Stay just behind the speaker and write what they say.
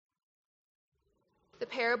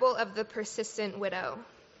parable of the persistent widow.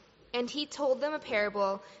 And he told them a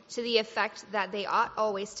parable to the effect that they ought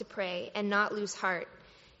always to pray and not lose heart.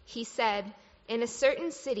 He said, "In a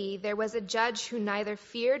certain city there was a judge who neither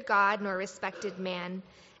feared God nor respected man.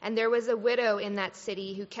 And there was a widow in that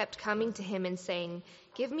city who kept coming to him and saying,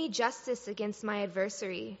 'Give me justice against my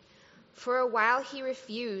adversary.' For a while he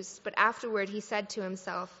refused, but afterward he said to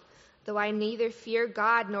himself, 'Though I neither fear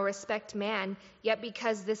God nor respect man, yet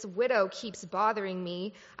because this widow keeps bothering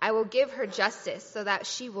me, I will give her justice so that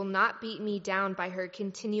she will not beat me down by her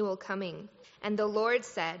continual coming.' And the Lord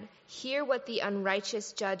said, 'Hear what the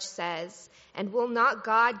unrighteous judge says. And will not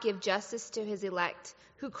God give justice to his elect,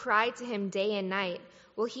 who cry to him day and night?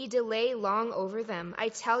 Will he delay long over them? I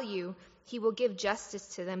tell you, he will give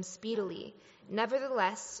justice to them speedily.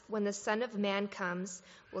 Nevertheless, when the Son of Man comes,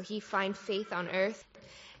 will he find faith on earth?'"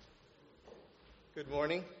 Good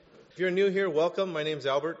morning. If you're new here, welcome. My name's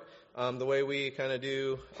Albert. The way we kind of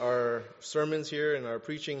do our sermons here and our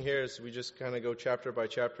preaching here is we just kind of go chapter by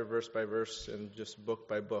chapter, verse by verse, and just book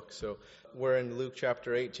by book. So we're in Luke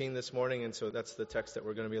chapter 18 this morning, and so that's the text that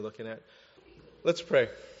we're going to be looking at. Let's pray.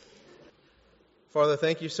 Father,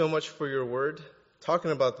 thank you so much for your word.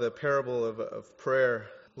 Talking about the parable of prayer,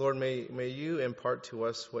 Lord, may you impart to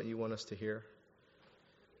us what you want us to hear.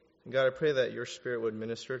 And God, I pray that your Spirit would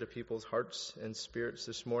minister to people's hearts and spirits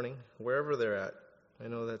this morning, wherever they're at. I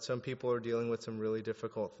know that some people are dealing with some really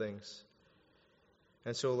difficult things.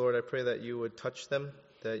 And so, Lord, I pray that you would touch them,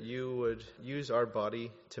 that you would use our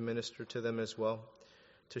body to minister to them as well,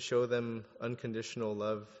 to show them unconditional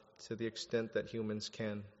love to the extent that humans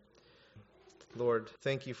can. Lord,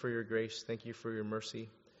 thank you for your grace. Thank you for your mercy.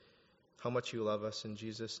 How much you love us. In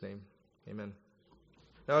Jesus' name, amen.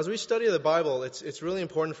 Now, as we study the Bible, it's really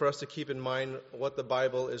important for us to keep in mind what the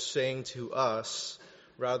Bible is saying to us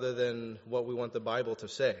rather than what we want the Bible to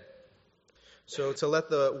say. So to let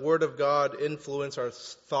the Word of God influence our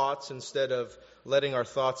thoughts instead of letting our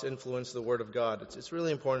thoughts influence the Word of God. It's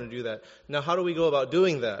really important to do that. Now, how do we go about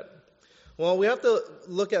doing that? Well, we have to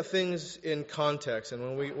look at things in context.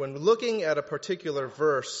 And when looking at a particular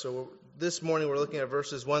verse, so this morning we're looking at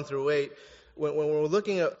verses 1 through 8, when we're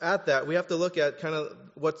looking at that, we have to look at kind of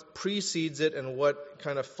what precedes it and what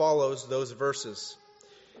kind of follows those verses.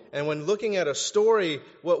 And when looking at a story,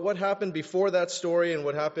 what happened before that story and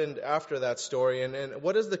what happened after that story, and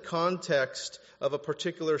what is the context of a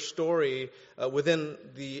particular story within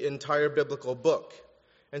the entire biblical book.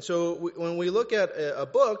 And so when we look at a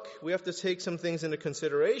book, we have to take some things into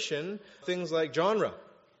consideration, things like genre.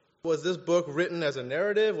 Was this book written as a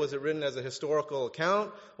narrative? Was it written as a historical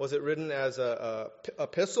account? Was it written as a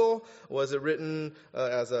epistle? Was it written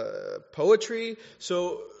as a poetry?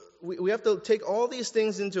 So we have to take all these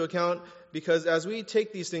things into account, because as we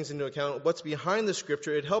take these things into account, what's behind the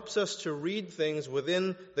Scripture, it helps us to read things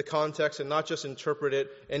within the context and not just interpret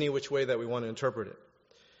it any which way that we want to interpret it.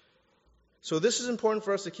 So this is important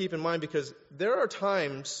for us to keep in mind, because there are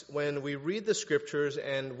times when we read the Scriptures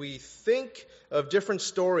and we think of different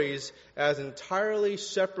stories as entirely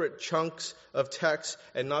separate chunks of text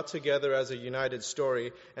and not together as a united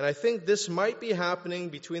story. And I think this might be happening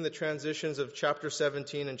between the transitions of chapter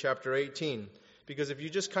 17 and chapter 18. Because if you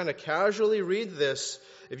just kind of casually read this,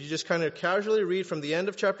 if you just kind of casually read from the end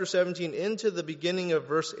of chapter 17 into the beginning of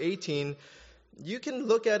verse 18, you can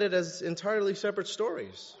look at it as entirely separate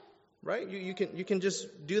stories. Right? You can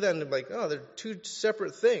just do that and be like, oh, they're two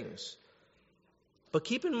separate things. But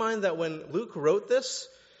keep in mind that when Luke wrote this,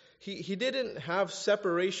 he didn't have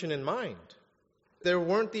separation in mind. There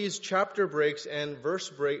weren't these chapter breaks and verse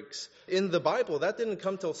breaks in the Bible. That didn't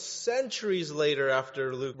come till centuries later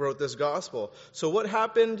after Luke wrote this gospel. So what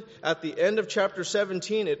happened at the end of chapter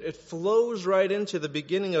 17, it flows right into the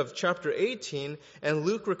beginning of chapter 18, and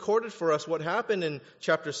Luke recorded for us what happened in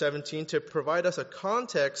chapter 17 to provide us a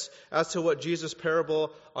context as to what Jesus'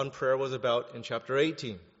 parable on prayer was about in chapter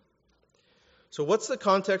 18. So what's the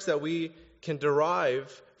context that we can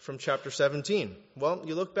derive from chapter 17? Well,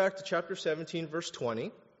 you look back to chapter 17, verse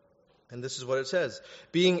 20, and this is what it says.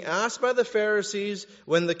 Being asked by the Pharisees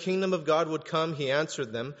when the kingdom of God would come, he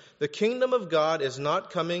answered them, "The kingdom of God is not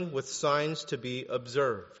coming with signs to be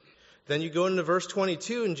observed." Then you go into verse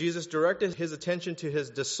 22, and Jesus directed his attention to his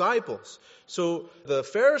disciples. So the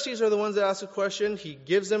Pharisees are the ones that ask a question. He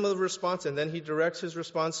gives them a response, and then he directs his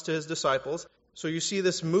response to his disciples. So you see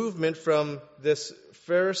this movement from this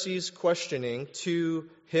Pharisees questioning to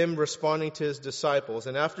him responding to his disciples.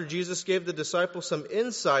 And after Jesus gave the disciples some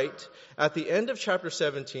insight at the end of chapter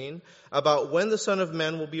 17 about when the Son of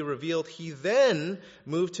Man will be revealed, he then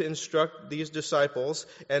moved to instruct these disciples.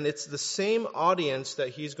 And it's the same audience that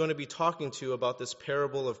he's going to be talking to about this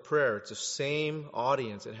parable of prayer. It's the same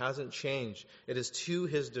audience. It hasn't changed. It is to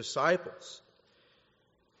his disciples.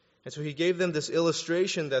 And so he gave them this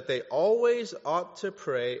illustration that they always ought to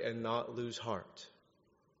pray and not lose heart.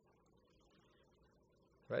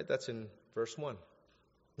 Right? That's in verse 1.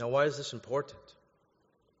 Now, why is this important?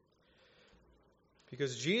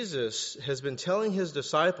 Because Jesus has been telling his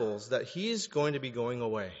disciples that he's going to be going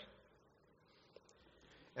away.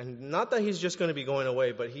 And not that he's just going to be going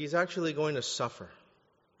away, but he's actually going to suffer.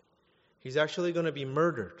 He's actually going to be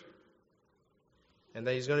murdered. And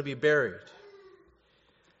that he's going to be buried.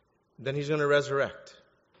 Then he's going to resurrect.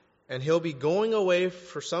 And he'll be going away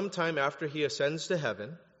for some time after he ascends to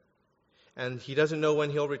heaven. And he doesn't know when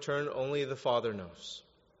he'll return, only the Father knows.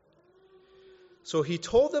 So he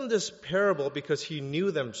told them this parable because he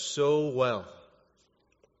knew them so well.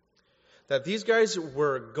 That these guys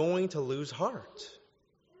were going to lose heart.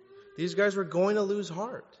 These guys were going to lose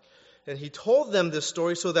heart. And he told them this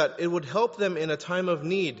story so that it would help them in a time of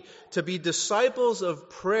need to be disciples of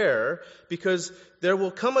prayer, because there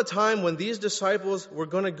will come a time when these disciples were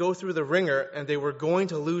going to go through the ringer and they were going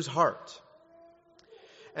to lose heart.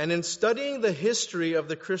 And in studying the history of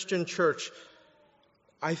the Christian church,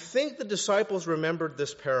 I think the disciples remembered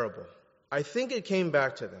this parable. I think it came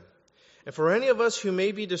back to them. And for any of us who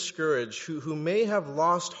may be discouraged, who may have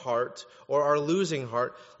lost heart or are losing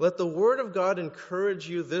heart, let the Word of God encourage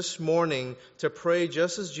you this morning to pray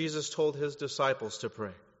just as Jesus told his disciples to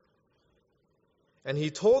pray. And he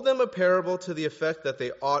told them a parable to the effect that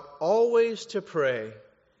they ought always to pray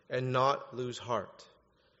and not lose heart.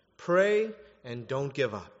 Pray and don't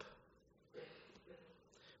give up.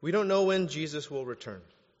 We don't know when Jesus will return.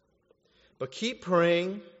 But keep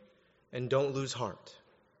praying and don't lose heart.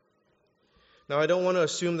 Now, I don't want to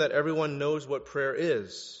assume that everyone knows what prayer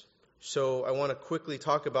is. So I want to quickly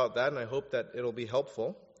talk about that, and I hope that it'll be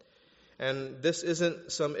helpful. And this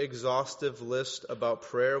isn't some exhaustive list about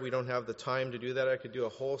prayer. We don't have the time to do that. I could do a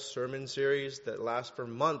whole sermon series that lasts for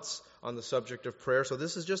months on the subject of prayer. So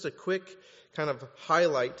this is just a quick kind of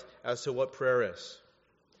highlight as to what prayer is.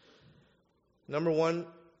 Number one,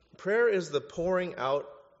 prayer is the pouring out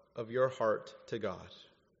of your heart to God.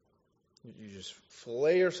 You just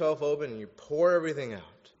fillet yourself open and you pour everything out.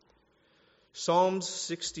 Psalms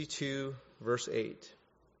 62, verse 8.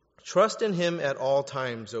 Trust in him at all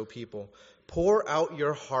times, O people. Pour out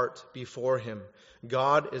your heart before him.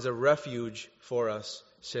 God is a refuge for us,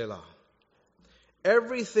 Selah.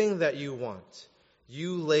 Everything that you want,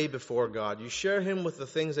 you lay before God. You share him with the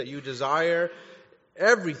things that you desire.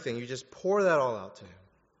 Everything, you just pour that all out to him.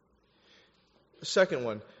 The second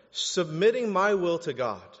one, submitting my will to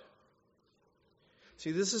God.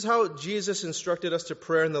 See, this is how Jesus instructed us to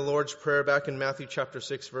pray in the Lord's Prayer back in Matthew chapter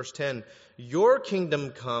 6, verse 10. Your kingdom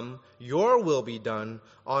come, your will be done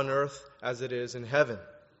on earth as it is in heaven.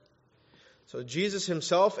 So Jesus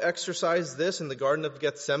himself exercised this in the Garden of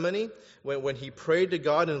Gethsemane when he prayed to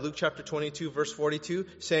God in Luke chapter 22, verse 42,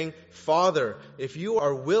 saying, Father, if you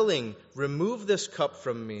are willing, remove this cup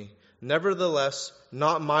from me. Nevertheless,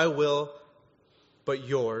 not my will, but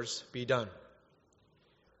yours be done.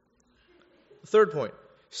 Third point,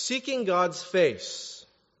 seeking God's face.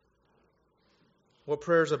 What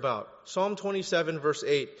prayer is about. Psalm 27, verse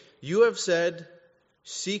 8. You have said,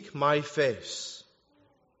 seek my face.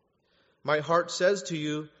 My heart says to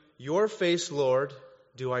you, your face, Lord,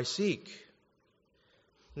 do I seek.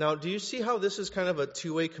 Now, do you see how this is kind of a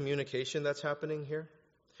two-way communication that's happening here?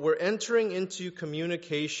 We're entering into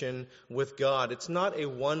communication with God. It's not a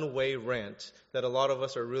one-way rant that a lot of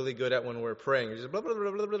us are really good at when we're praying. You're just blah, blah, blah,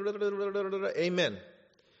 blah, blah, blah, blah, blah, blah, blah, amen.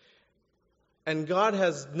 And God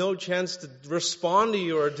has no chance to respond to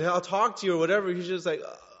you or to talk to you or whatever. He's just like,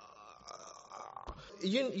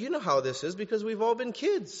 You know how this is because we've all been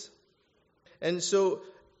kids. And so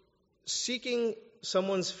seeking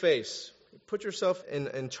someone's face, put yourself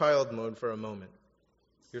in child mode for a moment.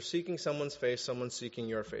 You're seeking someone's face, someone's seeking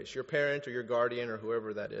your face, your parent or your guardian or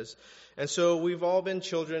whoever that is. And so we've all been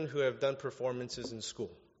children who have done performances in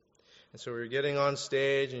school. And so we're getting on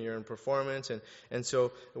stage and you're in performance and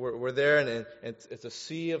so we're there and it's a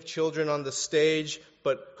sea of children on the stage.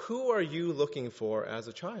 But who are you looking for as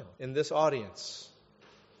a child in this audience?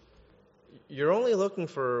 You're only looking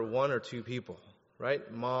for one or two people, right?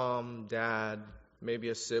 Mom, dad, maybe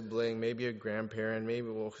a sibling, maybe a grandparent,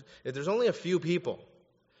 there's only a few people.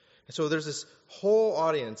 So there's this whole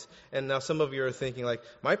audience, and now some of you are thinking like,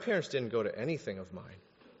 my parents didn't go to anything of mine.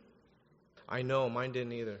 I know, mine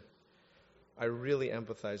didn't either. I really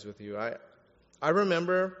empathize with you. I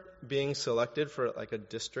remember being selected for like a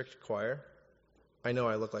district choir. I know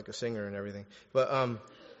I look like a singer and everything, but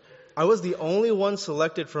I was the only one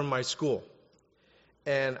selected from my school.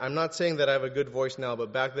 And I'm not saying that I have a good voice now,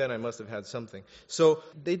 but back then I must have had something. So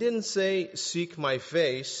they didn't say, seek my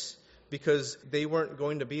face, because they weren't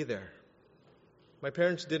going to be there. My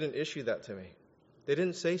parents didn't issue that to me. They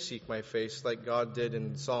didn't say, seek my face, like God did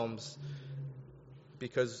in Psalms,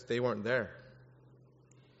 because they weren't there.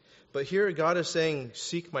 But here God is saying,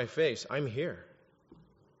 seek my face. I'm here.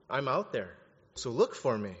 I'm out there. So look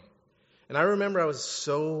for me. And I remember I was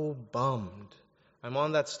so bummed. I'm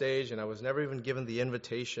on that stage and I was never even given the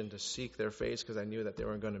invitation to seek their face because I knew that they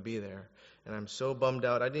weren't going to be there. And I'm so bummed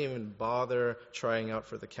out. I didn't even bother trying out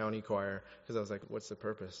for the county choir because I was like, what's the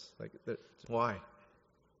purpose? Like, why?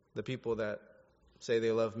 The people that say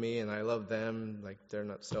they love me and I love them, like they're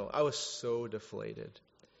not so. I was so deflated.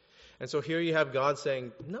 And so here you have God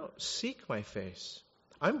saying, no, seek my face.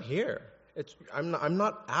 I'm here. I'm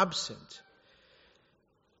not absent.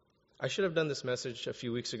 I should have done this message a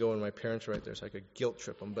few weeks ago when my parents were right there so I could guilt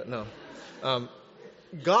trip them, but no.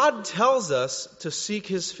 God tells us to seek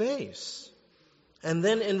His face. And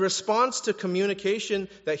then in response to communication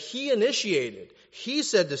that He initiated, He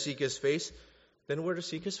said to seek His face, then we're to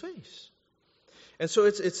seek His face. And so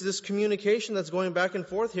it's this communication that's going back and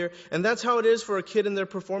forth here. And that's how it is for a kid in their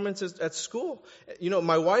performances at school. You know,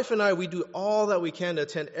 my wife and I, we do all that we can to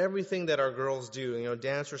attend everything that our girls do. You know,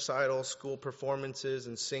 dance recitals, school performances,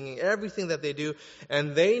 and singing, everything that they do.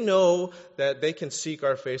 And they know that they can seek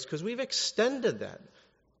our face because we've extended that.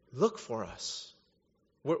 Look for us.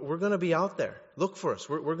 We're going to be out there. Look for us.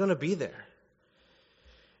 We're going to be there.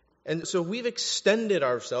 And so we've extended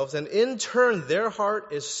ourselves, and in turn, their heart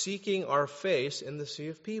is seeking our face in the sea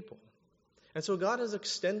of people. And so God has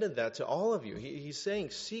extended that to all of you. He's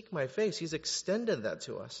saying, seek my face. He's extended that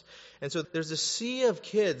to us. And so there's a sea of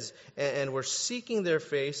kids, and we're seeking their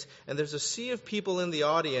face, and there's a sea of people in the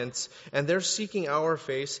audience, and they're seeking our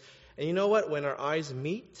face. And you know what? When our eyes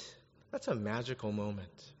meet, that's a magical moment.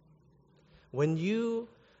 When you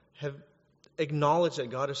have acknowledge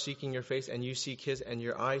that God is seeking your face and you seek His and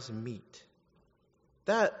your eyes meet.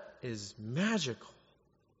 That is magical.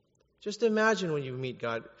 Just imagine when you meet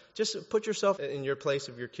God. Just put yourself in your place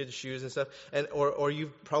of your kids' shoes and stuff. And or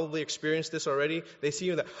you've probably experienced this already. They see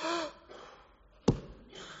you and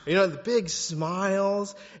the big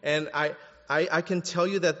smiles. And I can tell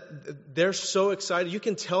you that they're so excited. You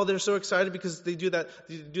can tell they're so excited because they do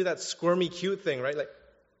that squirmy cute thing, right? Like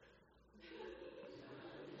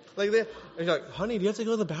you're like, honey, do you have to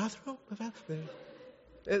go to the bathroom?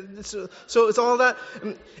 So it's all that.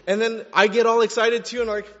 And then I get all excited too and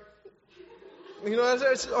like,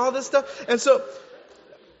 it's all this stuff. And so,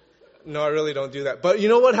 no, I really don't do that. But you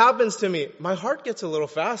know what happens to me? My heart gets a little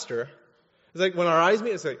faster. It's like when our eyes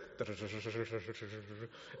meet, it's like,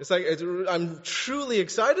 I'm truly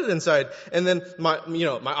excited inside. And then my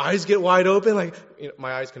eyes get wide open. Like,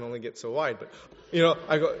 my eyes can only get so wide, but,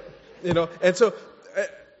 I go, and so,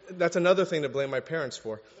 that's another thing to blame my parents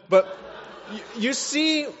for. But you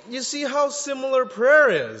see how similar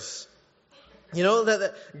prayer is.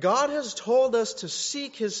 That God has told us to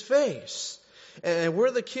seek His face. And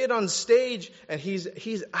we're the kid on stage and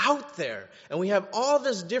he's out there. And we have all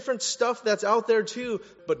this different stuff that's out there too.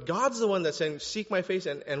 But God's the one that's saying, seek my face.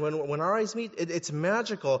 And when our eyes meet, it's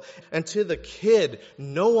magical. And to the kid,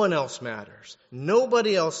 no one else matters.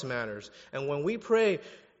 Nobody else matters. And when we pray,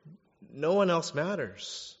 no one else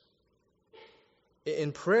matters.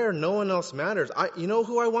 In prayer, no one else matters. You know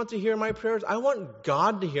who I want to hear my prayers? I want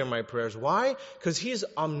God to hear my prayers. Why? Because He's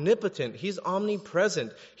omnipotent. He's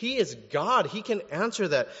omnipresent. He is God. He can answer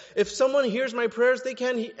that. If someone hears my prayers, they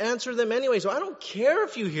can answer them anyway. So I don't care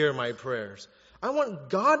if you hear my prayers. I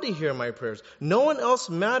want God to hear my prayers. No one else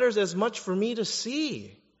matters as much for me to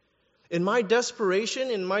see. In my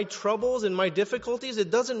desperation, in my troubles, in my difficulties,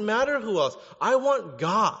 it doesn't matter who else. I want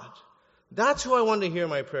God. That's who I want to hear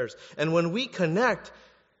my prayers. And when we connect,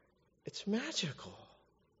 it's magical.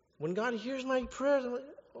 When God hears my prayers, I'm like,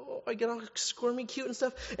 I get all squirmy cute and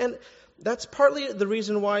stuff. And that's partly the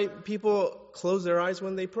reason why people close their eyes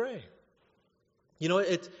when they pray.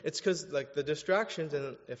 It's because like the distractions,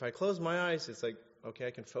 and if I close my eyes, it's like, okay,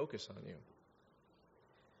 I can focus on you.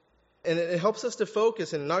 And it helps us to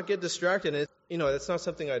focus and not get distracted. And that's not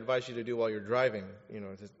something I advise you to do while you're driving.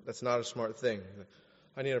 That's not a smart thing.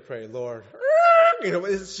 I need to pray, Lord.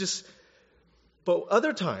 It's just, but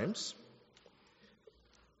other times,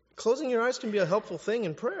 closing your eyes can be a helpful thing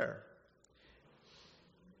in prayer.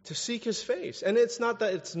 To seek His face. And it's not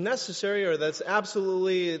that it's necessary or that's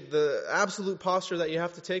absolutely the absolute posture that you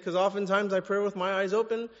have to take, because oftentimes I pray with my eyes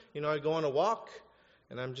open. I go on a walk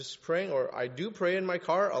and I'm just praying, or I do pray in my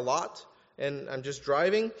car a lot and I'm just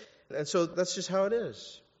driving. And so that's just how it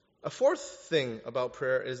is. A fourth thing about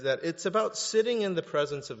prayer is that it's about sitting in the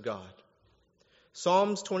presence of God.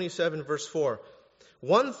 Psalms 27 verse 4.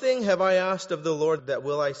 One thing have I asked of the Lord, that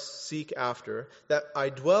will I seek after, that I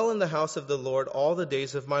dwell in the house of the Lord all the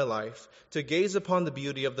days of my life, to gaze upon the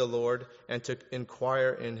beauty of the Lord and to inquire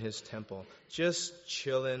in His temple. Just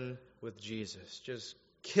chilling with Jesus. Just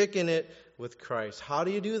kicking it with Christ. How do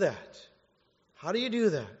you do that? How do you do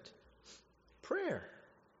that? Prayer.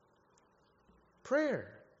 Prayer.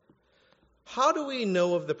 How do we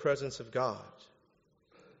know of the presence of God?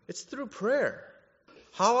 It's through prayer.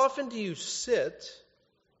 How often do you sit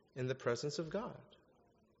in the presence of God?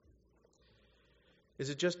 Is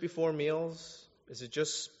it just before meals? Is it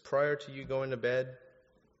just prior to you going to bed?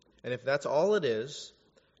 And if that's all it is,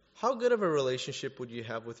 how good of a relationship would you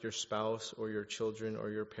have with your spouse or your children or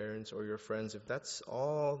your parents or your friends if that's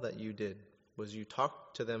all that you did, was you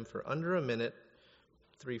talked to them for under a minute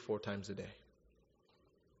 3-4 times a day?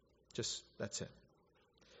 Just, that's it.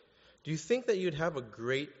 Do you think that you'd have a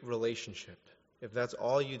great relationship if that's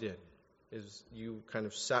all you did, is you kind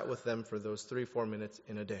of sat with them for those 3-4 minutes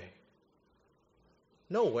in a day?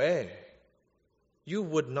 No way. You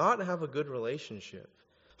would not have a good relationship.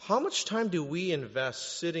 How much time do we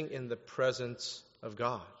invest sitting in the presence of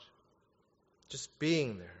God? Just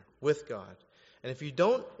being there with God. And if you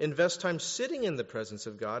don't invest time sitting in the presence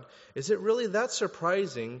of God, is it really that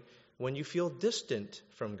surprising when you feel distant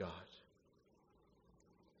from God?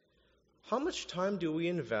 How much time do we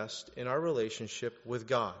invest in our relationship with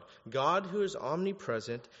God? God, who is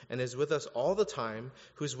omnipresent and is with us all the time,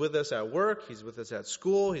 who's with us at work, He's with us at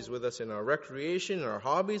school, He's with us in our recreation, in our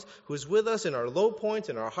hobbies, who's with us in our low points,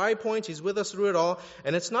 in our high points, He's with us through it all.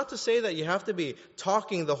 And it's not to say that you have to be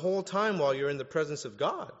talking the whole time while you're in the presence of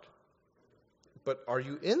God. But are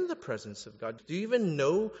you in the presence of God? Do you even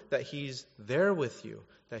know that He's there with you?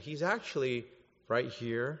 That He's actually right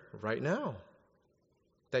here, right now?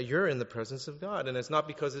 That you're in the presence of God. And it's not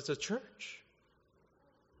because it's a church.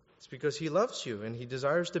 It's because He loves you and He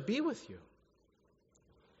desires to be with you.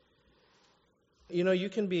 You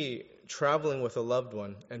can be traveling with a loved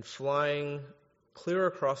one and flying clear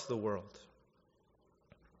across the world.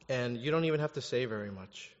 And you don't even have to say very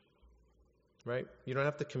much. Right? You don't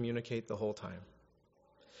have to communicate the whole time.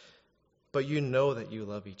 But you know that you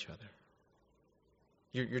love each other.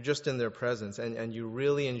 You're just in their presence, and you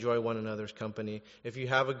really enjoy one another's company. If you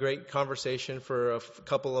have a great conversation for a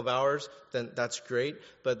couple of hours, then that's great.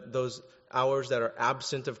 But those hours that are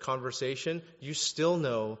absent of conversation, you still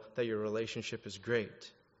know that your relationship is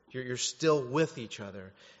great. You're still with each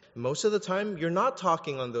other. Most of the time, you're not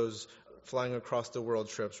talking on those flying across the world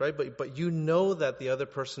trips, right? But you know that the other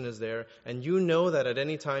person is there, and you know that at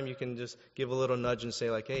any time you can just give a little nudge and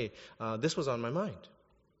say like, hey, this was on my mind.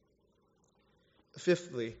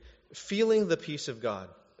 Fifthly, feeling the peace of God.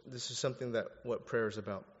 This is something that what prayer is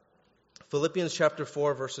about. Philippians chapter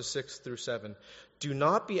 4, verses 6 through 7. Do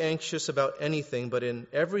not be anxious about anything, but in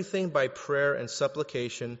everything by prayer and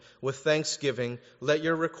supplication, with thanksgiving, let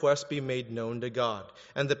your requests be made known to God.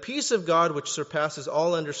 And the peace of God, which surpasses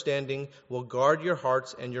all understanding, will guard your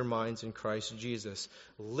hearts and your minds in Christ Jesus.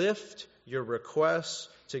 Lift your requests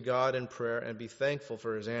to God in prayer and be thankful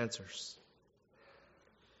for His answers.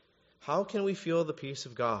 How can we feel the peace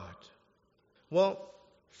of God? Well,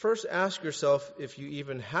 first ask yourself if you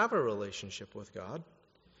even have a relationship with God.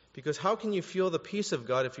 Because how can you feel the peace of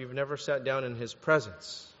God if you've never sat down in His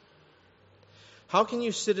presence? How can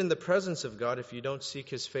you sit in the presence of God if you don't seek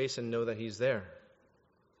His face and know that He's there?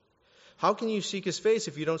 How can you seek His face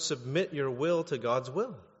if you don't submit your will to God's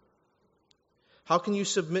will? How can you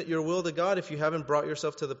submit your will to God if you haven't brought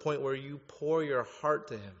yourself to the point where you pour your heart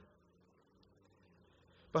to Him?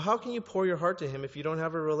 But how can you pour your heart to Him if you don't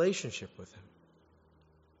have a relationship with Him?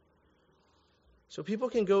 So people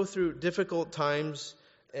can go through difficult times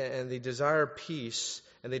and they desire peace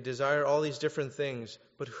and they desire all these different things,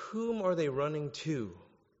 but whom are they running to?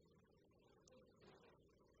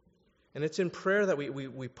 And it's in prayer that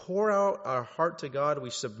we pour out our heart to God,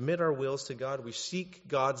 we submit our wills to God, we seek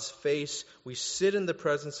God's face, we sit in the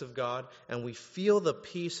presence of God, and we feel the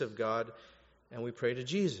peace of God, and we pray to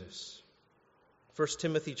Jesus. 1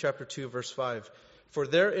 Timothy chapter 2, verse 5. For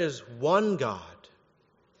there is one God,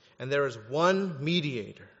 and there is one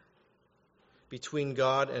mediator between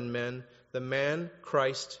God and men, the man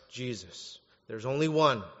Christ Jesus. There's only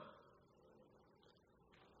one.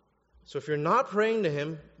 So if you're not praying to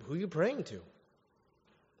Him, who are you praying to?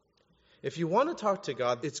 If you want to talk to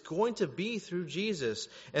God, it's going to be through Jesus.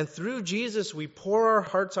 And through Jesus, we pour our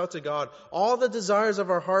hearts out to God. All the desires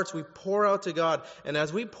of our hearts, we pour out to God. And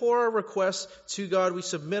as we pour our requests to God, we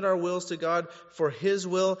submit our wills to God for His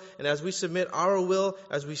will. And as we submit our will,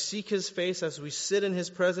 as we seek His face, as we sit in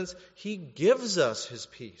His presence, He gives us His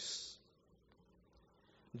peace.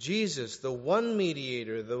 Jesus, the one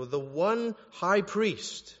mediator, the one high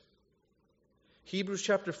priest. Hebrews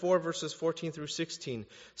chapter 4, verses 14 through 16.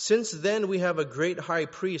 Since then we have a great high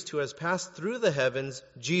priest who has passed through the heavens,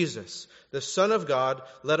 Jesus, the Son of God.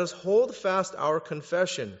 Let us hold fast our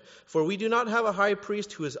confession. For we do not have a high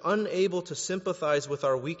priest who is unable to sympathize with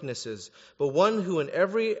our weaknesses, but one who in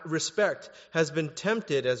every respect has been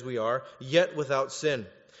tempted as we are, yet without sin.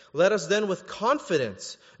 Let us then with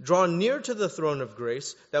confidence draw near to the throne of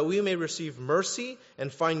grace, that we may receive mercy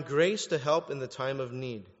and find grace to help in the time of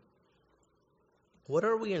need. What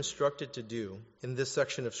are we instructed to do in this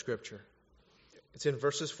section of Scripture? It's in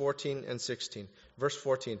verses 14 and 16. Verse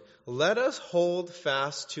 14, let us hold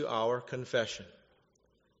fast to our confession.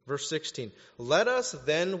 Verse 16, let us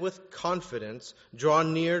then with confidence draw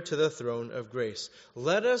near to the throne of grace.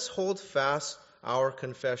 Let us hold fast our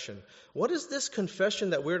confession. What is this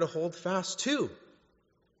confession that we're to hold fast to?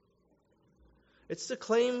 It's the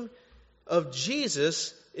claim of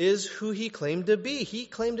Jesus is who He claimed to be. He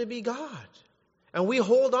claimed to be God. And we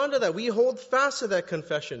hold on to that. We hold fast to that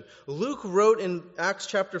confession. Luke wrote in Acts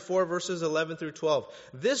chapter 4, verses 11 through 12,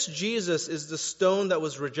 this Jesus is the stone that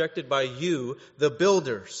was rejected by you, the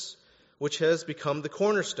builders, which has become the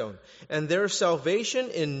cornerstone. And there is salvation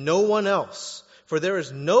in no one else. For there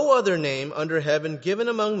is no other name under heaven given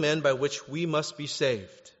among men by which we must be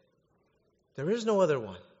saved. There is no other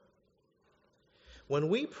one. When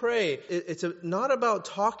we pray, it's not about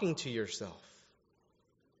talking to yourself.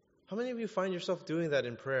 How many of you find yourself doing that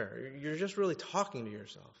in prayer? You're just really talking to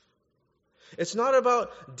yourself. It's not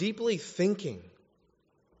about deeply thinking.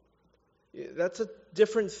 That's a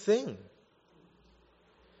different thing.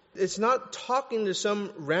 It's not talking to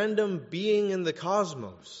some random being in the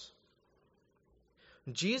cosmos.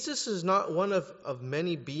 Jesus is not one of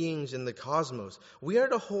many beings in the cosmos. We are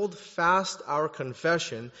to hold fast our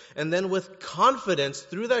confession, and then with confidence,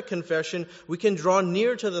 through that confession, we can draw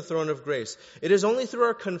near to the throne of grace. It is only through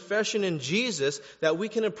our confession in Jesus that we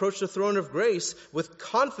can approach the throne of grace with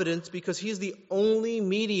confidence, because He's the only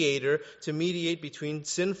mediator to mediate between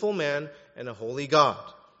sinful man and a holy God.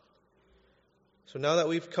 So now that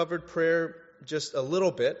we've covered prayer just a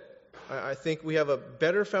little bit, I think we have a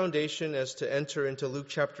better foundation as to enter into Luke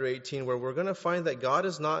chapter 18, where we're going to find that God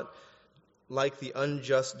is not like the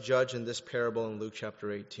unjust judge in this parable in Luke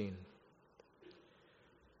chapter 18.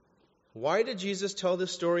 Why did Jesus tell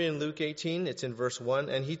this story in Luke 18? It's in verse 1.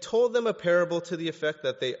 And He told them a parable to the effect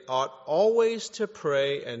that they ought always to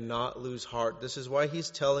pray and not lose heart. This is why He's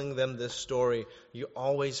telling them this story. You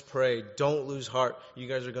always pray. Don't lose heart. You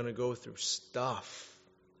guys are going to go through stuff.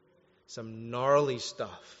 Some gnarly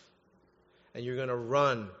stuff. And you're going to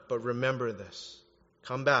run, but remember this.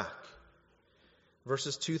 Come back.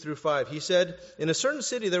 Verses 2 through 5. He said, in a certain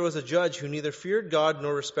city there was a judge who neither feared God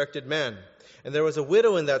nor respected man. And there was a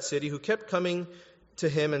widow in that city who kept coming to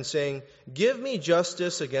him and saying, give me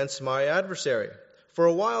justice against my adversary. For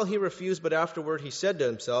a while he refused, but afterward he said to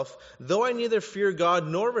himself, though I neither fear God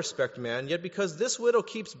nor respect man, yet because this widow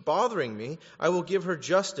keeps bothering me, I will give her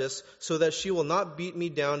justice so that she will not beat me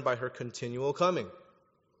down by her continual coming.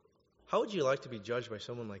 How would you like to be judged by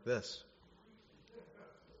someone like this?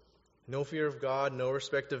 No fear of God, no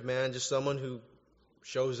respect of man, just someone who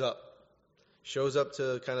shows up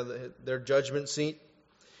to kind of their judgment seat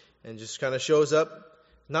and just kind of shows up,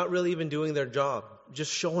 not really even doing their job,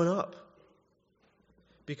 just showing up.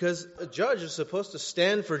 Because a judge is supposed to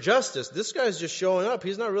stand for justice. This guy's just showing up.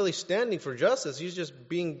 He's not really standing for justice. He's just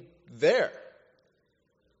being there.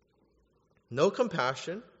 No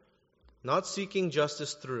compassion, not seeking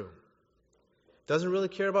justice through. Doesn't really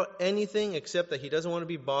care about anything except that he doesn't want to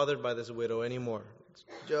be bothered by this widow anymore.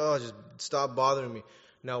 Just stop bothering me.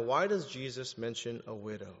 Now, why does Jesus mention a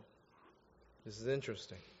widow? This is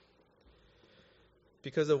interesting.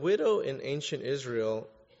 Because a widow in ancient Israel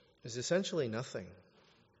is essentially nothing.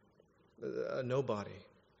 A nobody.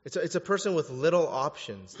 It's a person with little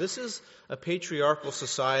options. This is a patriarchal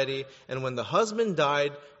society, and when the husband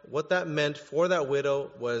died, what that meant for that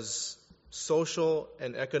widow was social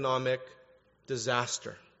and economic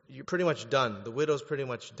disaster. You're pretty much done. The widow's pretty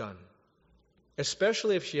much done.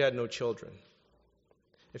 Especially if she had no children.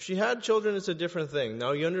 If she had children, it's a different thing.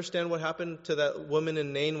 Now, you understand what happened to that woman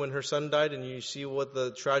in Nain when her son died, and you see what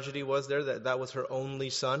the tragedy was there, that was her only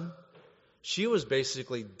son? She was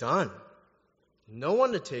basically done. No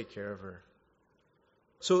one to take care of her.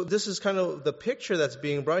 So this is kind of the picture that's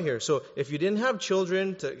being brought here. So if you didn't have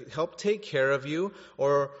children to help take care of you,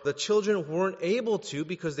 or the children weren't able to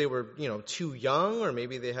because they were, too young, or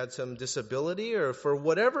maybe they had some disability, or for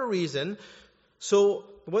whatever reason, so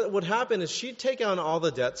what would happen is she'd take on all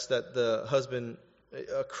the debts that the husband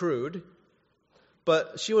accrued,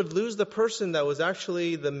 but she would lose the person that was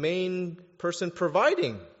actually the main person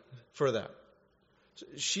providing for that.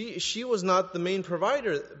 She was not the main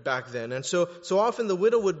provider back then. And so often the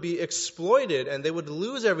widow would be exploited and they would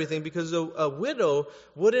lose everything because a widow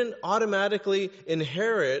wouldn't automatically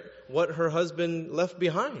inherit what her husband left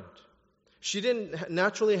behind. She didn't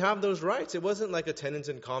naturally have those rights. It wasn't like a tenants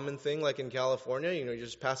in common thing like in California, you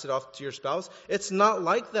just pass it off to your spouse. It's not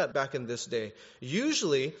like that back in this day.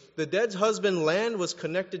 Usually, the dead husband's land was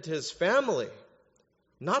connected to his family,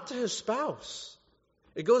 not to his spouse.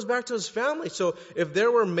 It goes back to his family. So if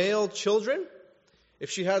there were male children, if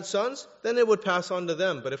she had sons, then it would pass on to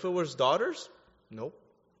them. But if it was daughters, nope.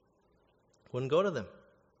 Wouldn't go to them.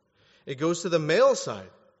 It goes to the male side.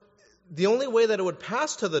 The only way that it would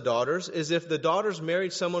pass to the daughters is if the daughters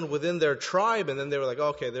married someone within their tribe and then they were like,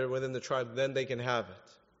 okay, they're within the tribe, then they can have it.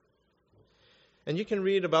 And you can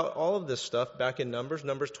read about all of this stuff back in Numbers.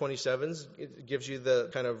 Numbers 27 it gives you the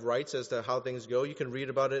kind of rights as to how things go. You can read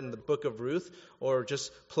about it in the book of Ruth, or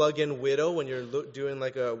just plug in widow when you're doing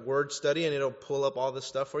like a word study and it'll pull up all this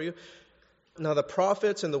stuff for you. Now the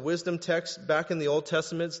prophets and the wisdom texts back in the Old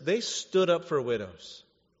Testaments, they stood up for widows.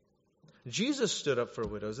 Jesus stood up for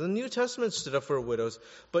widows. The New Testament stood up for widows.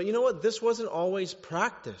 But you know what? This wasn't always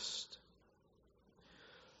practiced.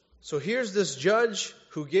 So here's this judge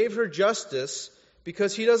who gave her justice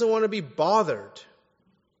because he doesn't want to be bothered.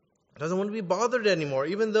 Doesn't want to be bothered anymore,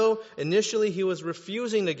 even though initially he was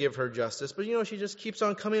refusing to give her justice. But she just keeps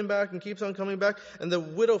on coming back and keeps on coming back. And the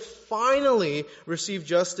widow finally received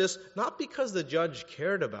justice, not because the judge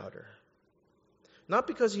cared about her. Not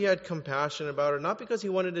because he had compassion about her. Not because he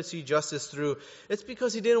wanted to see justice through. It's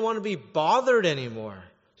because he didn't want to be bothered anymore.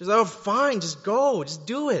 Just like, oh, fine, just go, just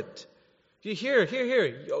do it. Here,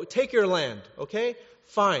 take your land, okay?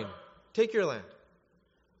 Fine, take your land.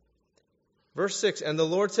 Verse 6, and the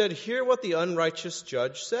Lord said, hear what the unrighteous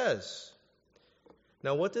judge says.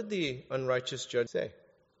 Now, what did the unrighteous judge say?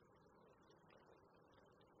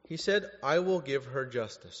 He said, I will give her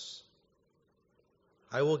justice.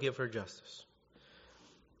 I will give her justice.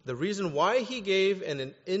 The reason why he gave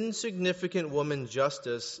an insignificant woman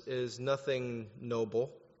justice is nothing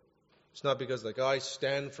noble. It's not because I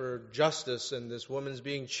stand for justice and this woman's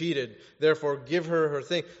being cheated, therefore give her her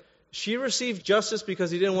thing. She received justice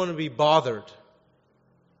because he didn't want to be bothered.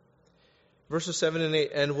 Verses 7 and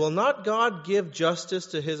 8, and will not God give justice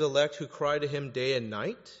to his elect who cry to him day and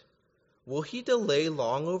night? Will he delay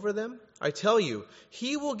long over them? I tell you,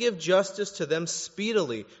 he will give justice to them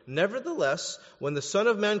speedily. Nevertheless, when the Son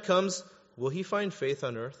of Man comes, will he find faith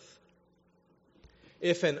on earth?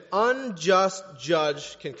 If an unjust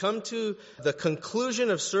judge can come to the conclusion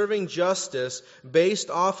of serving justice based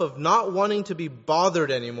off of not wanting to be bothered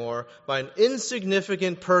anymore by an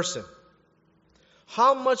insignificant person,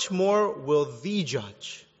 how much more will the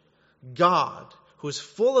judge, God, who is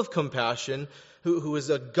full of compassion, who is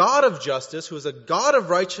a God of justice, who is a God of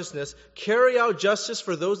righteousness, carry out justice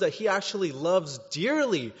for those that he actually loves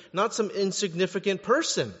dearly, not some insignificant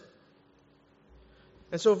person?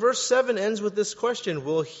 And so verse 7 ends with this question,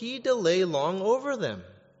 will he delay long over them?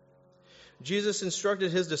 Jesus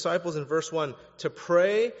instructed his disciples in verse 1 to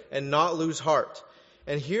pray and not lose heart.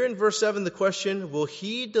 And here in verse 7, the question, will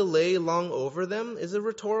he delay long over them, is a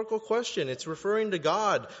rhetorical question. It's referring to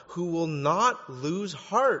God, who will not lose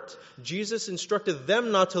heart. Jesus instructed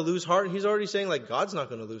them not to lose heart, and he's already saying, God's not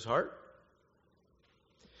going to lose heart.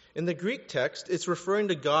 In the Greek text, it's referring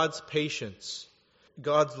to God's patience.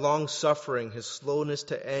 God's long-suffering, his slowness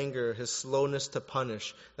to anger, his slowness to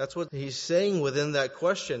punish. That's what he's saying within that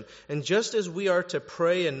question. And just as we are to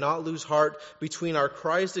pray and not lose heart between our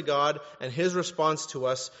cries to God and his response to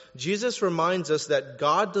us, Jesus reminds us that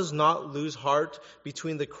God does not lose heart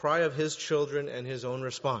between the cry of his children and his own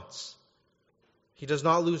response. He does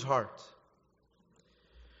not lose heart.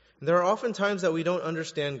 And there are often times that we don't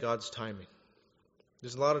understand God's timing.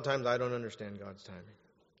 There's a lot of times I don't understand God's timing.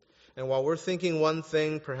 And while we're thinking one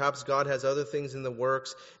thing, perhaps God has other things in the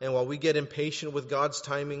works. And while we get impatient with God's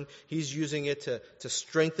timing, he's using it to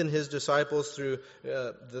strengthen his disciples through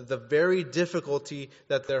the very difficulty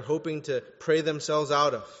that they're hoping to pray themselves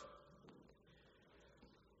out of.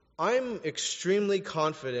 I'm extremely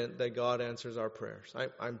confident that God answers our prayers.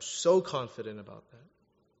 I'm so confident about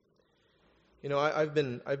that. I've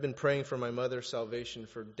been praying for my mother's salvation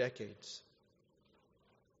for decades.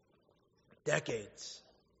 Decades.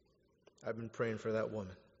 I've been praying for that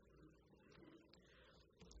woman.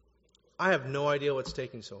 I have no idea what's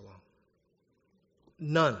taking so long.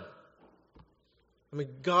 None. I mean,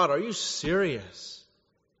 God, are you serious?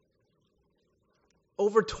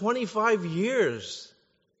 Over 25 years.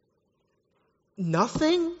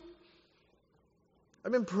 Nothing?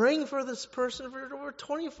 I've been praying for this person for over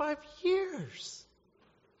 25 years.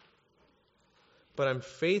 But I'm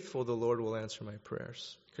faithful the Lord will answer my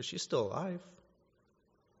prayers because she's still alive.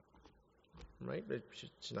 Right?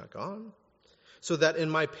 She's not gone. So that in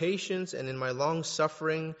my patience and in my long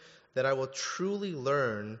suffering, that I will truly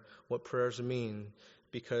learn what prayers mean,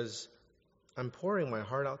 because I'm pouring my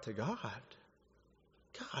heart out to God.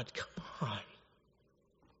 God, come on.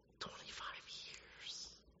 25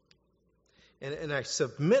 years. And I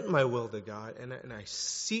submit my will to God, and I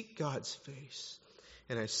seek God's face,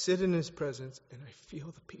 and I sit in His presence, and I feel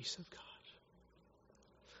the peace of God.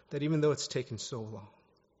 That even though it's taken so long,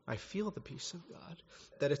 I feel the peace of God.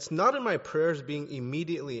 That it's not in my prayers being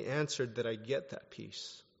immediately answered that I get that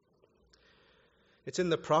peace. It's in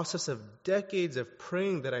the process of decades of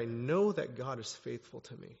praying that I know that God is faithful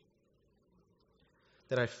to me.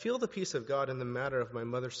 That I feel the peace of God in the matter of my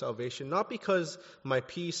mother's salvation, not because my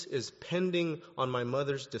peace is pending on my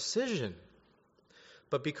mother's decision,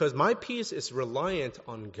 but because my peace is reliant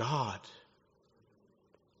on God,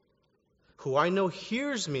 who I know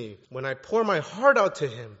hears me when I pour my heart out to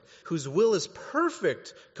Him, whose will is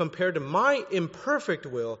perfect compared to my imperfect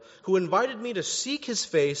will, who invited me to seek His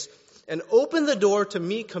face and open the door to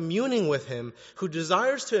me communing with Him, who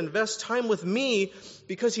desires to invest time with me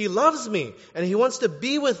because He loves me and He wants to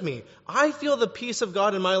be with me. I feel the peace of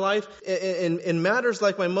God in my life. In matters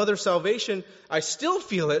like my mother's salvation, I still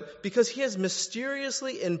feel it because He has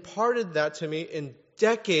mysteriously imparted that to me in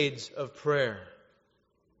decades of prayer.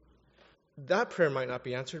 That prayer might not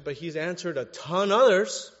be answered, but He's answered a ton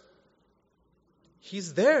others.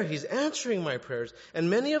 He's there. He's answering my prayers. And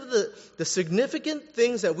many of the significant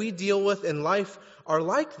things that we deal with in life are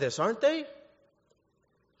like this, aren't they?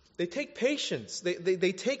 They take patience.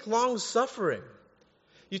 They take long suffering.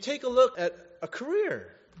 You take a look at a career.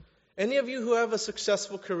 Any of you who have a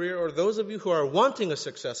successful career, or those of you who are wanting a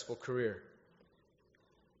successful career,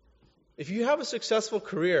 if you have a successful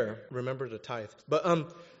career, remember to tithe. But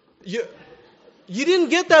you didn't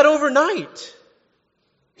get that overnight,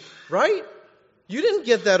 right? You didn't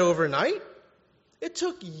get that overnight. It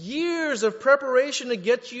took years of preparation to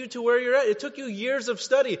get you to where you're at. It took you years of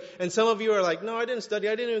study. And some of you are like, no, I didn't study.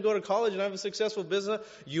 I didn't even go to college and I have a successful business.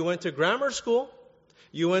 You went to grammar school.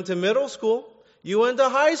 You went to middle school. You went to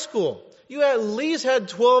high school. You at least had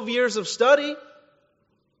 12 years of study.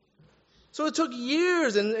 So it took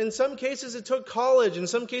years, and in some cases it took college, in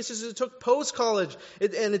some cases it took post-college,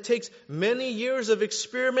 and it takes many years of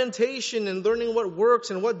experimentation and learning what works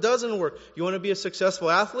and what doesn't work. You want to be a successful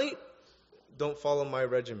athlete? Don't follow my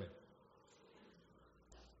regimen.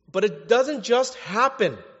 But it doesn't just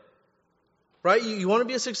happen, right? You want to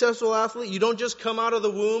be a successful athlete? You don't just come out of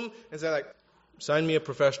the womb and say like, sign me a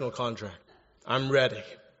professional contract. I'm ready.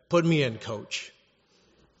 Put me in, coach.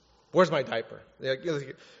 Where's my diaper?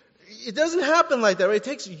 It doesn't happen like that, right? It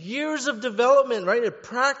takes years of development, right? And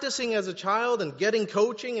practicing as a child and getting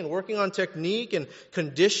coaching and working on technique and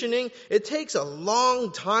conditioning. It takes a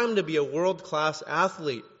long time to be a world-class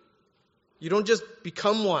athlete. You don't just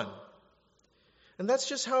become one. And that's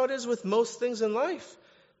just how it is with most things in life.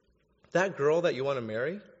 That girl that you want to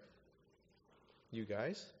marry, you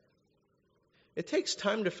guys, it takes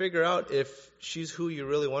time to figure out if she's who you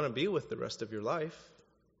really want to be with the rest of your life.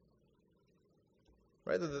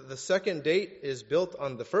 Right? The second date is built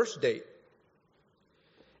on the first date.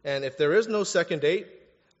 And if there is no second date,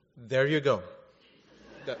 there you go.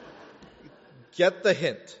 Get the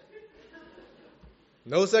hint.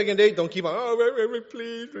 No second date, don't keep on,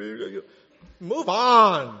 please. Move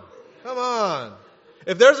on. Come on.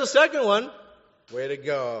 If there's a second one, way to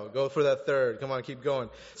go. Go for that third. Come on, keep going.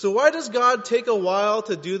 So why does God take a while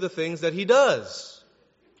to do the things that He does?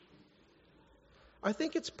 I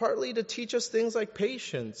think it's partly to teach us things like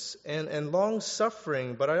patience and long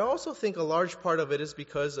suffering, but I also think a large part of it is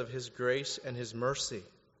because of His grace and His mercy.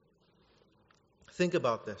 Think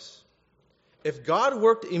about this. If God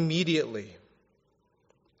worked immediately,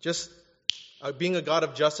 just being a God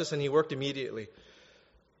of justice and He worked immediately,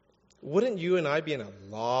 wouldn't you and I be in a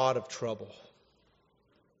lot of trouble?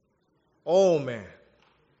 Oh man.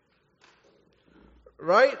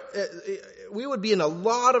 Right? We would be in a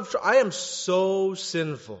lot of trouble. I am so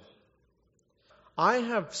sinful. I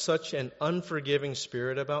have such an unforgiving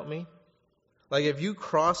spirit about me. Like if you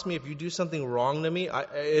cross me, if you do something wrong to me,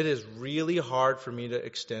 it is really hard for me to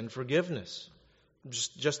extend forgiveness.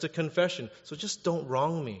 Just a confession. So just don't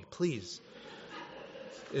wrong me, please.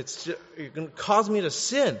 You're going to cause me to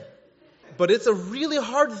sin. But it's a really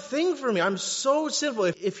hard thing for me. I'm so sinful.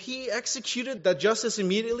 If he executed that justice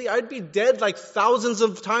immediately, I'd be dead like thousands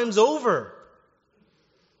of times over.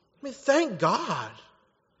 I mean, thank God.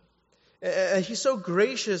 And he's so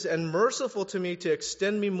gracious and merciful to me to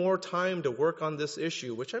extend me more time to work on this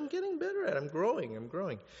issue, which I'm getting better at. I'm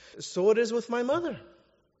growing. So it is with my mother.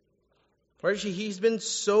 Right? He's been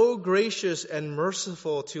so gracious and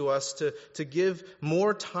merciful to us to give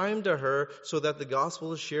more time to her so that the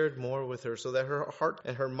gospel is shared more with her, so that her heart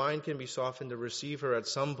and her mind can be softened to receive her at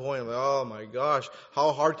some point. Like, oh my gosh,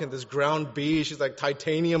 how hard can this ground be? She's like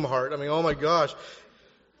titanium heart. I mean, oh my gosh.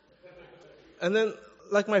 And then,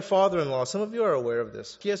 like my father-in-law, some of you are aware of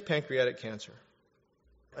this. He has pancreatic cancer.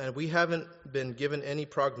 And we haven't been given any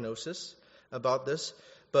prognosis about this,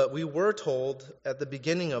 but we were told at the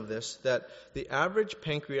beginning of this that the average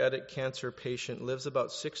pancreatic cancer patient lives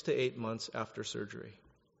about 6 to 8 months after surgery.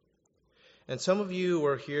 And some of you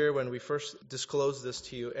were here when we first disclosed this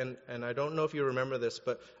to you, and I don't know if you remember this,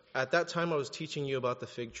 but at that time I was teaching you about the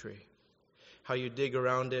fig tree. How you dig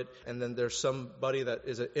around it, and then there's somebody that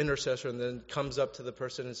is an intercessor and then comes up to the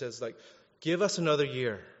person and says, like, give us another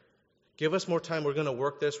year. Give us more time. We're going to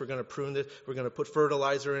work this. We're going to prune this. We're going to put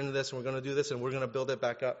fertilizer into this, and we're going to do this, and we're going to build it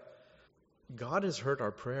back up. God has heard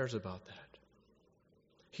our prayers about that.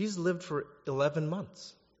 He's lived for 11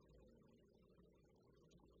 months.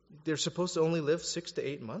 They're supposed to only live 6 to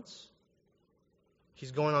 8 months.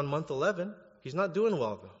 He's going on month 11. He's not doing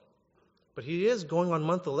well, though. But he is going on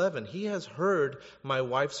month 11. He has heard my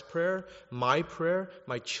wife's prayer,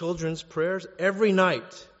 my children's prayers every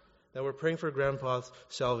night that we're praying for Grandpa's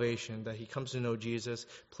salvation, that he comes to know Jesus.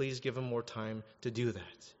 Please give him more time to do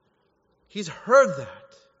that. He's heard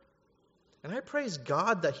that. And I praise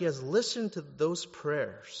God that he has listened to those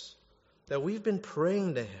prayers, that we've been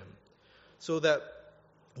praying to him, so that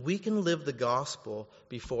we can live the gospel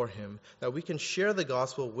before him, that we can share the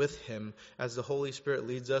gospel with him as the Holy Spirit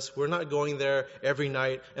leads us. We're not going there every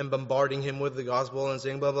night and bombarding him with the gospel and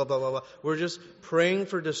saying blah, blah, blah, blah, blah. We're just praying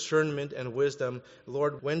for discernment and wisdom.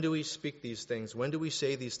 Lord, when do we speak these things? When do we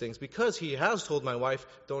say these things? Because he has told my wife,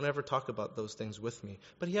 don't ever talk about those things with me.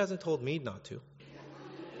 But he hasn't told me not to.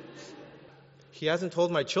 He hasn't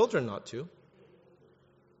told my children not to.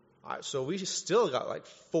 So we still got like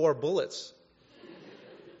 4 bullets.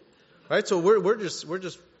 Right, so we're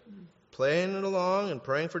just playing it along and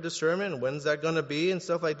praying for discernment and when's that going to be and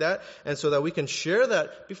stuff like that, and so that we can share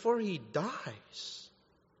that before he dies.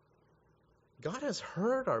 God has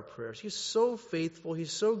heard our prayers. He's so faithful.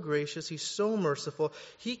 He's so gracious. He's so merciful.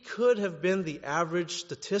 He could have been the average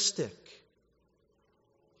statistic.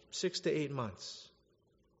 6 to 8 months.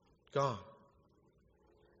 Gone.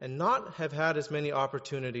 And not have had as many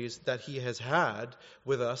opportunities that he has had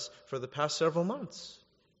with us for the past several months.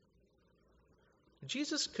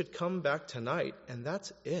 Jesus could come back tonight, and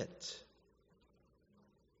that's it.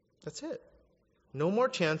 That's it. No more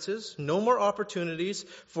chances, no more opportunities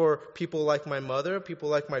for people like my mother, people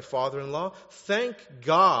like my father-in-law. Thank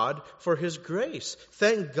God for his grace.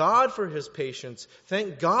 Thank God for his patience.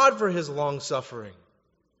 Thank God for his long-suffering.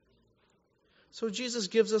 So Jesus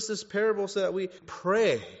gives us this parable so that we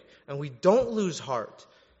pray and we don't lose heart.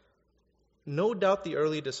 No doubt the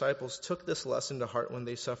early disciples took this lesson to heart when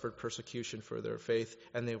they suffered persecution for their faith,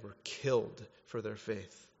 and they were killed for their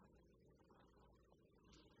faith.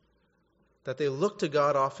 That they look to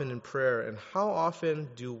God often in prayer. And how often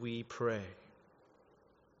do we pray?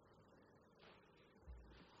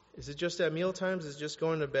 Is it just at meal times? Is it just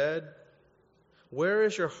going to bed? Where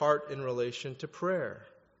is your heart in relation to prayer?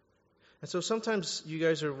 And so sometimes you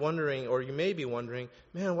guys are wondering, or you may be wondering,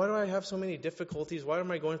 man, why do I have so many difficulties? Why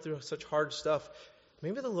am I going through such hard stuff?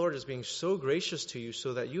 Maybe the Lord is being so gracious to you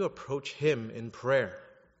so that you approach him in prayer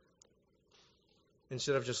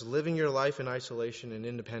instead of just living your life in isolation and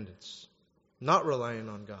independence, not relying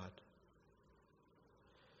on God.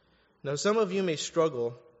 Now, some of you may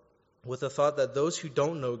struggle with the thought that those who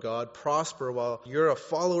don't know God prosper while you're a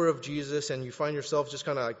follower of Jesus and you find yourself just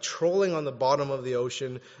kind of like trolling on the bottom of the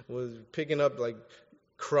ocean with picking up like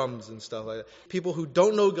crumbs and stuff like that. People who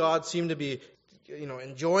don't know God seem to be,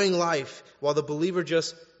 enjoying life while the believer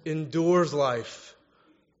just endures life.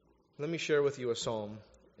 Let me share with you a psalm.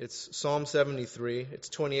 It's Psalm 73. It's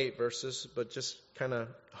 28 verses, but just kind of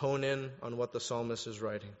hone in on what the psalmist is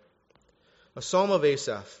writing. A psalm of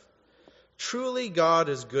Asaph. Truly God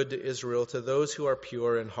is good to Israel, to those who are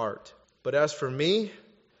pure in heart. But as for me,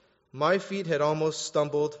 My feet had almost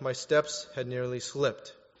stumbled, my steps had nearly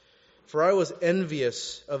slipped. For I was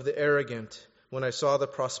envious of the arrogant when I saw the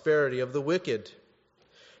prosperity of the wicked.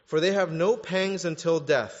 For they have no pangs until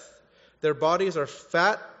death. Their bodies are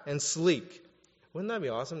fat and sleek. Wouldn't that be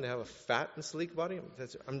awesome to have a fat and sleek body?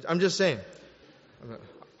 I'm just saying.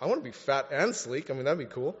 I want to be fat and sleek. That'd be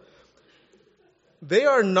cool. They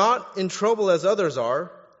are not in trouble as others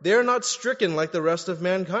are. They are not stricken like the rest of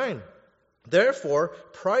mankind. Therefore,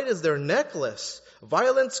 pride is their necklace.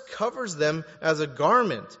 Violence covers them as a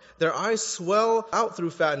garment. Their eyes swell out through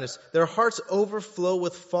fatness. Their hearts overflow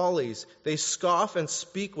with follies. They scoff and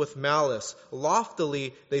speak with malice.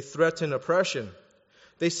 Loftily, they threaten oppression.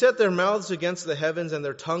 They set their mouths against the heavens, and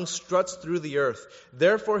their tongue struts through the earth.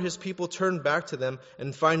 Therefore his people turn back to them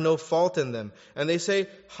and find no fault in them. And they say,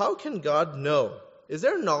 how can God know? Is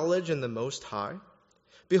there knowledge in the Most High?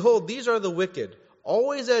 Behold, these are the wicked,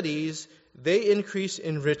 always at ease. They increase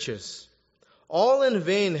in riches. All in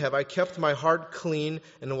vain have I kept my heart clean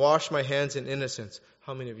and washed my hands in innocence.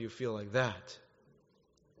 How many of you feel like that?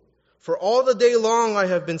 For all the day long I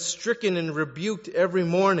have been stricken and rebuked every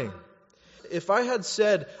morning. If I had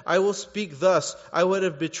said, I will speak thus, I would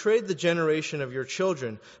have betrayed the generation of your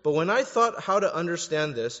children. But when I thought how to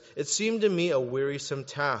understand this, it seemed to me a wearisome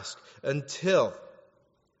task until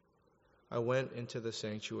I went into the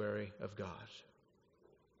sanctuary of God.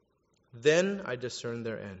 Then I discerned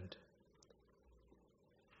their end.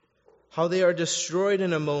 How they are destroyed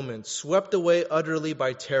in a moment, swept away utterly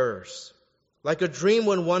by terrors. Like a dream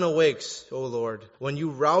when one awakes, O Lord, when you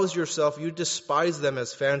rouse yourself, you despise them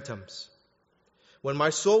as phantoms. When my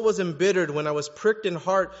soul was embittered, when I was pricked in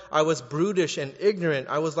heart, I was brutish and ignorant.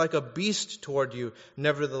 I was like a beast toward you.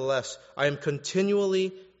 Nevertheless, I am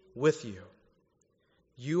continually with you.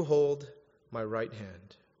 You hold my right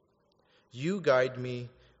hand. You guide me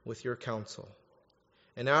with your counsel.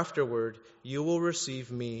 And afterward, you will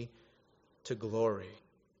receive me to glory.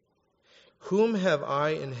 Whom have I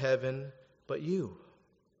in heaven but you?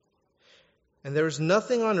 And there is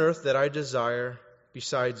nothing on earth that I desire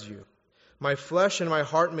besides you. My flesh and my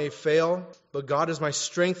heart may fail, but God is my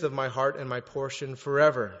strength of my heart and my portion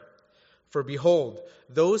forever. For behold,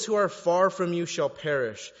 those who are far from you shall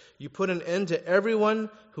perish. You put an end to everyone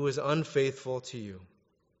who is unfaithful to you.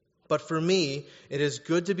 But for me, it is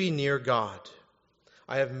good to be near God.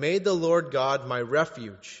 I have made the Lord God my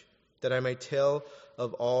refuge, that I may tell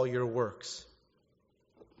of all your works.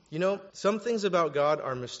 Some things about God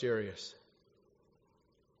are mysterious.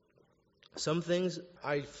 Some things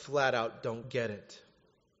I flat out don't get it.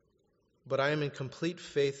 But I am in complete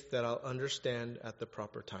faith that I'll understand at the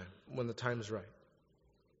proper time, when the time's right.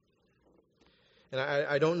 And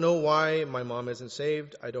I don't know why my mom isn't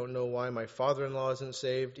saved. I don't know why my father-in-law isn't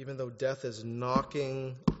saved, even though death is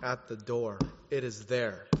knocking at the door. It is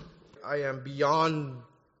there. I am beyond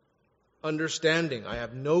understanding. I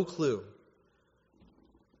have no clue.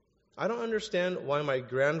 I don't understand why my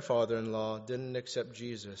grandfather-in-law didn't accept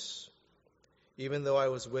Jesus, even though I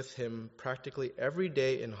was with him practically every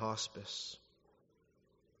day in hospice.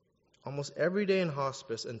 Almost every day in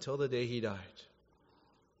hospice until the day he died.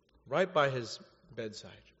 Right by his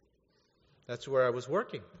bedside. That's where I was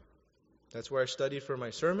working. That's where I studied for my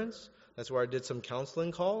sermons. That's where I did some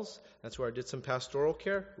counseling calls. That's where I did some pastoral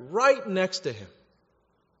care. Right next to him.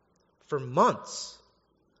 For months.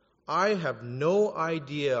 I have no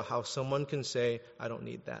idea how someone can say, I don't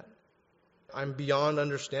need that. I'm beyond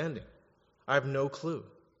understanding. I have no clue.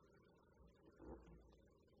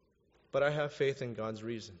 But I have faith in God's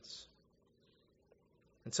reasons.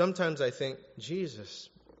 And sometimes I think, Jesus,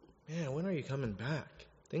 man, when are you coming back?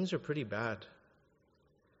 Things are pretty bad.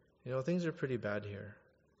 Things are pretty bad here.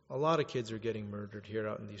 A lot of kids are getting murdered here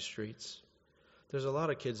out in these streets. There's a lot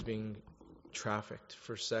of kids being trafficked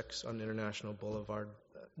for sex on International Boulevard.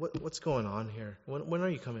 What's going on here? When are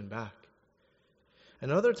you coming back?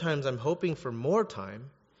 And other times I'm hoping for more time,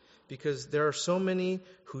 because there are so many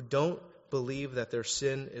who don't believe that their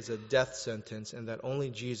sin is a death sentence and that only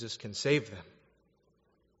Jesus can save them.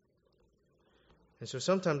 And so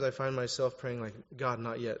sometimes I find myself praying like, God,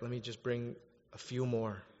 not yet. Let me just bring a few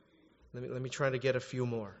more. Let me try to get a few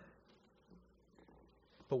more.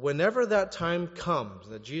 But whenever that time comes,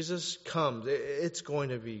 that Jesus comes, it's going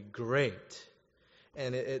to be great.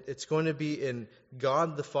 And it's going to be in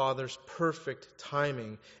God the Father's perfect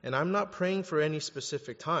timing. And I'm not praying for any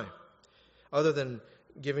specific time, other than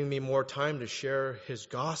giving me more time to share His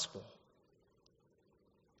gospel.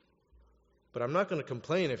 But I'm not going to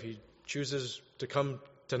complain if He chooses to come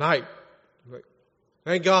tonight. Like,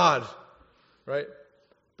 thank God, right?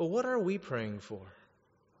 But what are we praying for?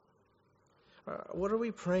 What are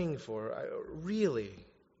we praying for? Really?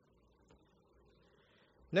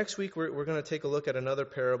 Next week, we're going to take a look at another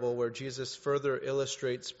parable where Jesus further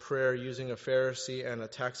illustrates prayer using a Pharisee and a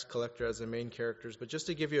tax collector as the main characters. But just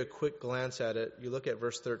to give you a quick glance at it, you look at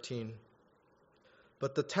verse 13.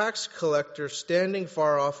 But the tax collector, standing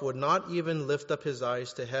far off, would not even lift up his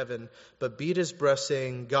eyes to heaven, but beat his breast,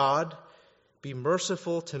 saying, God, be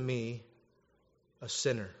merciful to me, a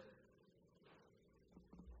sinner.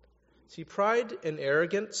 See, pride and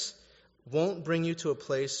arrogance won't bring you to a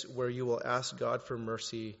place where you will ask God for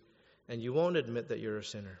mercy and you won't admit that you're a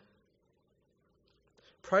sinner.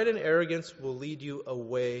 Pride and arrogance will lead you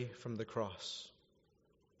away from the cross.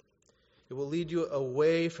 It will lead you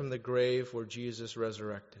away from the grave where Jesus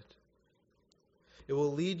resurrected. It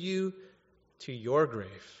will lead you to your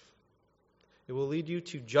grave. It will lead you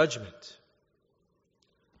to judgment.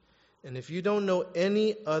 And if you don't know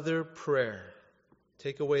any other prayer,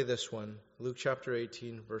 take away this one. Luke chapter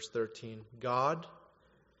 18, verse 13. God,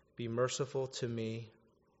 be merciful to me,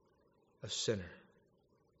 a sinner.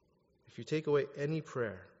 If you take away any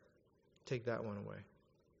prayer, take that one away.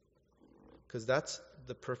 Because that's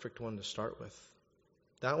the perfect one to start with.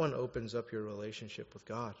 That one opens up your relationship with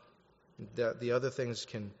God. The other things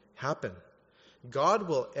can happen. God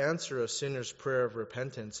will answer a sinner's prayer of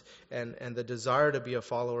repentance and the desire to be a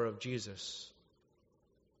follower of Jesus.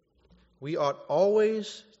 We ought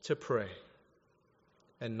always to pray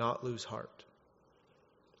and not lose heart.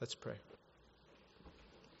 Let's pray.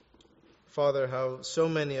 Father, how so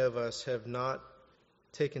many of us have not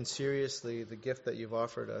taken seriously the gift that you've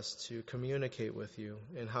offered us to communicate with you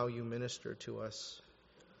and how you minister to us.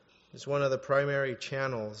 It's one of the primary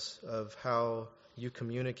channels of how you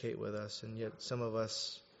communicate with us, and yet some of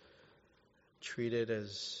us treat it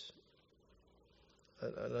as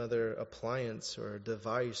another appliance or a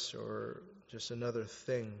device or just another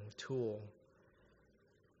thing, tool.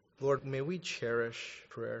 Lord, may we cherish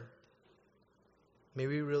prayer. May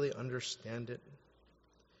we really understand it.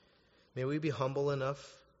 May we be humble enough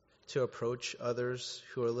to approach others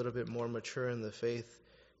who are a little bit more mature in the faith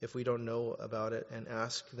if we don't know about it and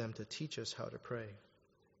ask them to teach us how to pray.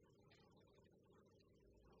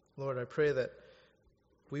 Lord, I pray that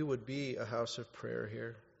we would be a house of prayer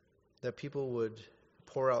here, that people would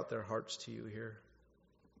pour out their hearts to you here,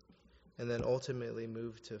 and then ultimately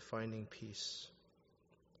move to finding peace.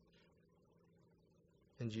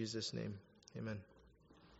 In Jesus' name, amen.